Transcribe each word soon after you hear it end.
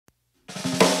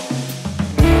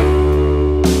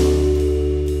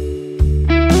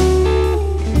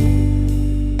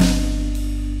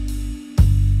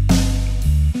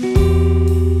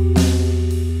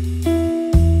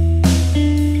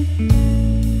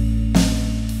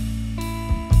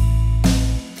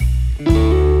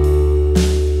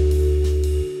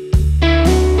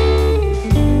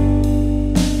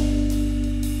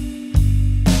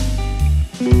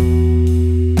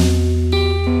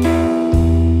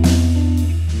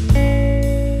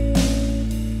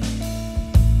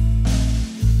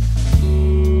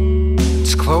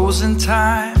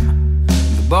time,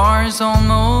 the bar is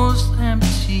almost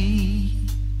empty.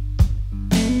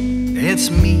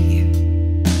 It's me,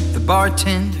 the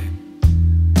bartender,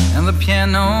 and the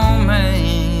piano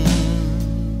man.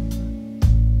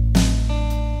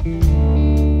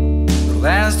 The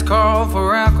last call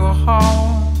for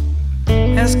alcohol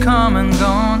has come and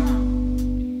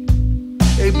gone.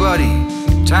 Hey buddy,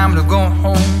 time to go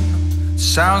home.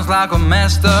 Sounds like a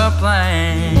messed up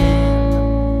plan.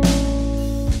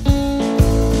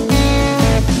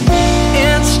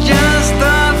 It's just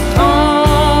the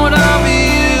thought of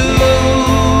you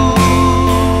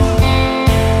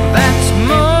that's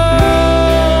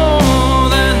more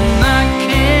than I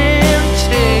can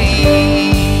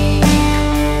take.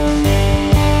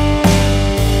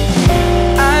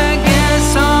 I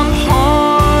guess I'm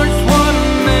heart's what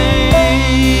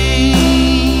made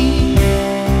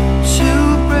to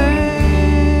break.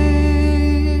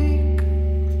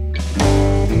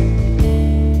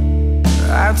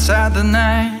 Outside the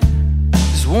night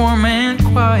is warm and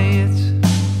quiet.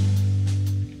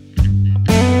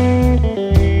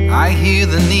 I hear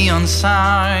the neon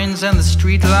signs and the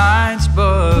street lights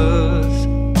buzz.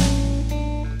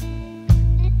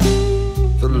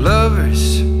 The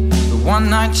lovers, the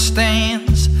one-night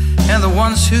stands, and the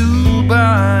ones who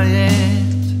buy it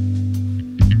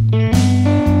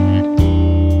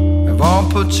have all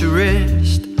put to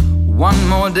rest one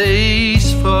more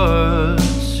day's fuss.